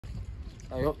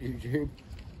Hey up YouTube.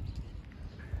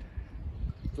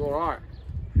 It's alright.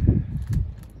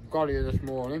 Got here this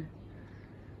morning.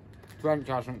 Trench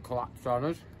hasn't collapsed on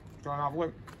us. Try and have a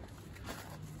look.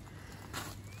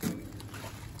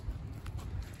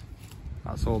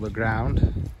 That's all the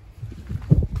ground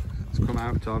that's come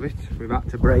out of it. We've had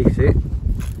to brace it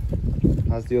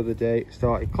as the other day it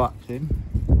started collapsing.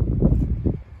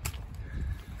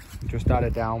 Just had a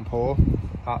downpour.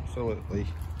 Absolutely,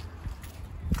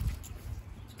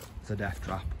 it's a death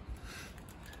trap.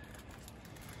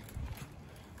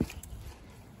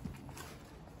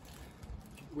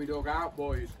 We dug out,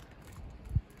 boys.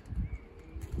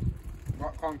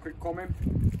 Got concrete coming.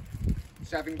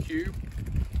 7 cube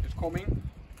is coming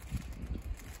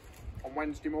on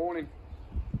Wednesday morning.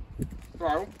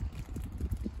 So,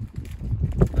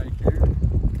 stay tuned.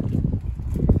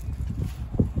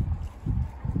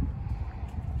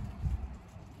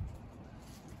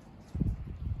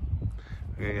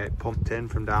 We're gonna get pumped in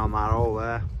from down that hole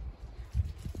there.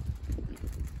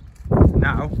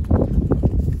 Now,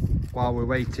 while we're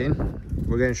waiting,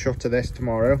 we're going to shutter this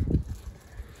tomorrow,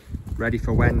 ready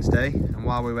for Wednesday. And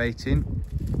while we're waiting,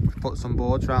 we've put some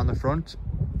boards around the front,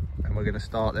 and we're going to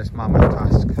start this mammoth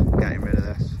task, getting rid of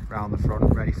this around the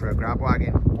front, ready for a grab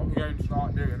wagon. What we're going to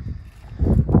start doing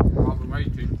while we're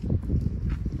waiting,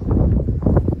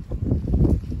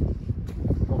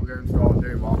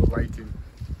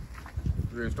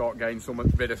 we're going to start getting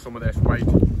rid of some of this weight.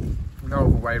 No other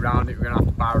way around it. We're going to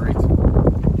have to barrier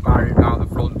it down the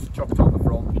front, chuck it on the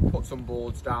front, put some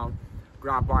boards down,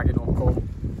 grab wagon up, come,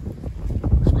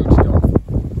 squeeze it off.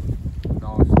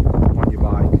 Nice. On your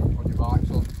bike. On your bike,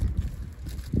 son.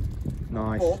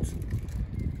 Nice. But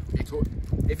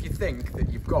if you think that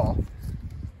you've got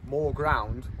more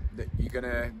ground that you're going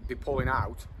to be pulling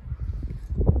out,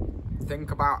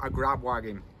 think about a grab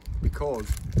wagon, because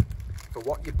for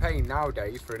what you're paying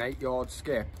nowadays for an 8-yard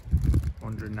skip,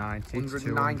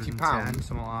 190 pounds,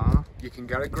 something like that. You can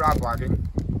get a grab wagon,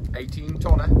 18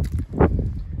 tonner,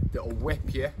 that'll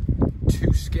whip you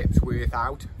 2 skips worth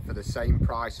out for the same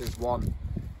price as one.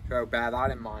 So bear that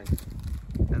in mind.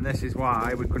 And this is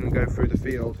why we couldn't go through the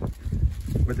field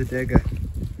with a digger,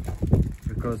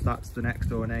 because that's the next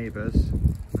door neighbours.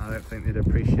 I don't think they'd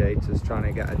appreciate us trying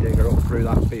to get a digger up through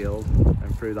that field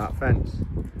and through that fence.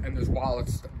 And there's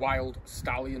wild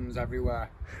stallions everywhere,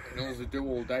 and all they do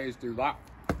all day is do that.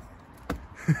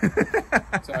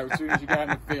 So as soon as you get in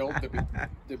the field,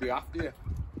 they'll be after you.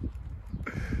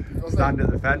 Stand at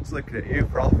the fence looking at you,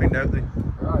 frothing, don't they?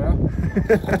 Oh yeah.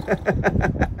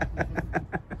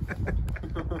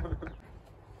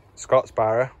 Scots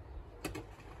barra,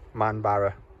 man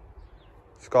barra,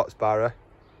 Scots barra.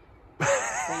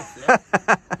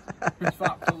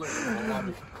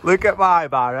 Look at my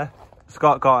barra.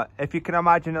 Scott got, if you can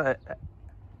imagine a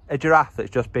giraffe that's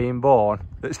just been born,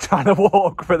 that's trying to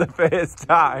walk for the first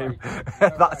time,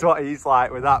 that's what he's like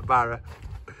with that barra.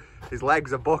 His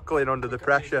legs are buckling under the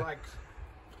pressure.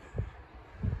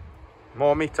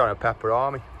 More meat on a pepper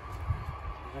army.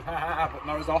 But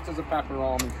not as hot as a pepper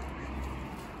army.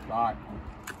 Right.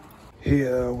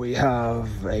 Here we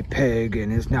have a pig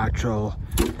in his natural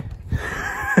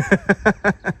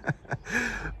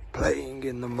playing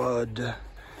in the mud,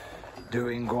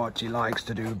 doing what he likes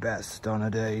to do best on a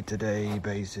day-to-day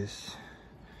basis.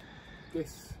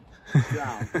 This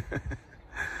ground,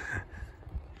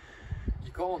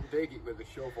 you can't dig it with a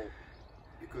shovel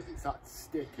because it's that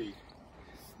sticky.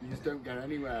 You just don't get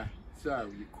anywhere. So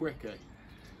you're quicker.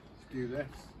 Just do this.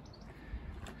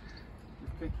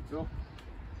 Just pick it up.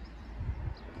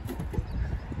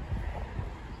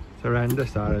 It's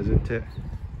horrendous, that, isn't it?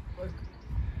 Look,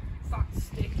 it's that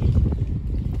sticky.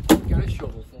 Get a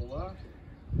shovel full there.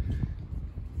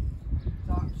 It's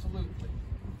absolutely,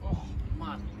 oh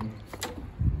man.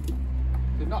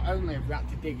 So not only have we had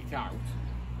to dig it out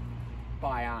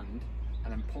by hand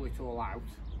and then pull it all out,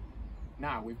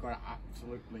 now we've got to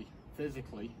absolutely,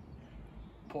 physically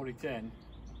put it in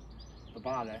the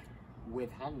barra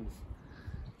with hands.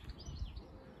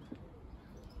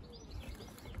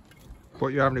 But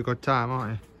you're having a good time,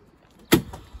 aren't you?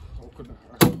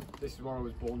 This is what I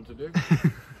was born to do.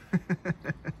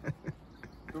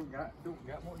 don't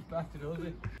get much better, does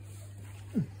it?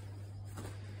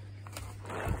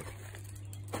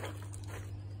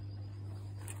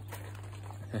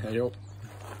 Hey up.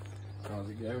 How's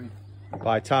it going?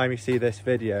 By the time you see this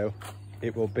video,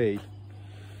 it will be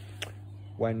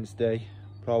Wednesday,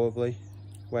 probably.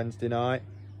 Wednesday night.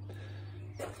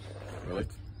 Right.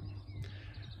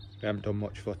 We haven't done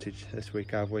much footage this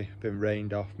week, have we? Been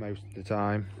rained off most of the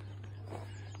time.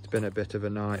 It's been a bit of a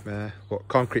nightmare. But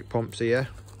concrete pumps here,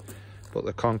 but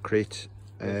the concrete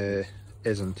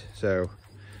isn't. So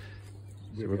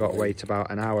we've got to wait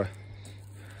about an hour.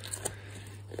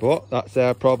 But that's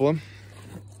their problem.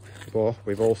 But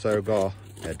we've also got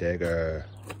a digger.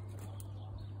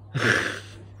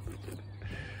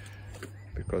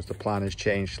 Because the plan has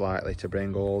changed slightly to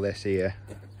bring all this here,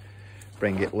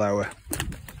 bring it lower.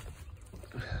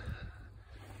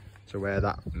 So where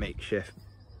that makeshift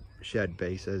shed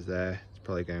base is there, it's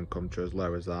probably going to come to as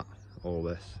low as that, all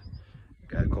this.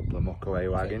 Get a couple of muckaway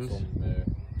wagons.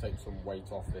 Take some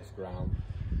weight off this ground,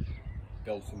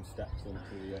 build some steps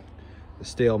into here. The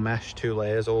steel mesh, 2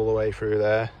 layers all the way through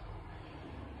there.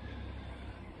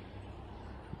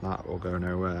 That will go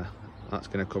nowhere. That's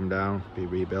going to come down, be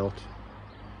rebuilt.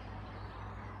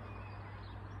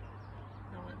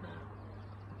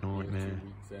 Nightmare. 2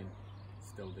 weeks in,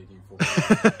 still digging for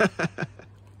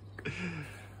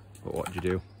But what'd you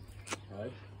do?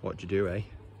 Hey? What'd you do, eh?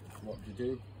 What'd you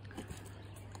do?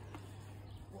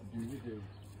 What do you do?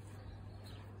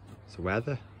 It's the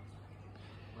weather.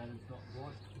 Weather's not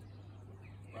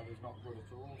good. Weather's not good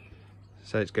at all.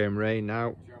 So it's going to rain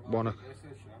now.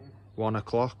 1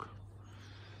 o'clock.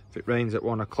 If it rains at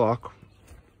 1 o'clock,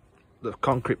 the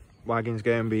concrete wagon's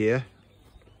going to be here.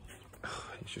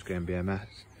 It's just going to be a mess.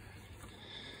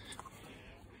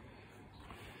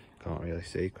 Can't really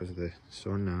see because of the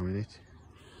sun now in it.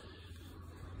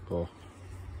 But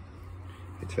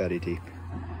it's very deep.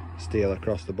 Steel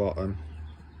across the bottom.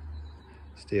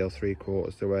 Steel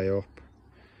 3/4 the way up.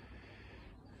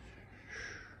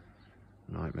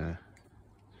 Nightmare.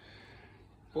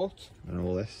 But and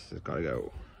all this has got to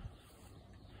go.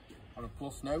 On a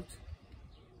plus note,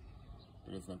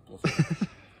 there is no plus note.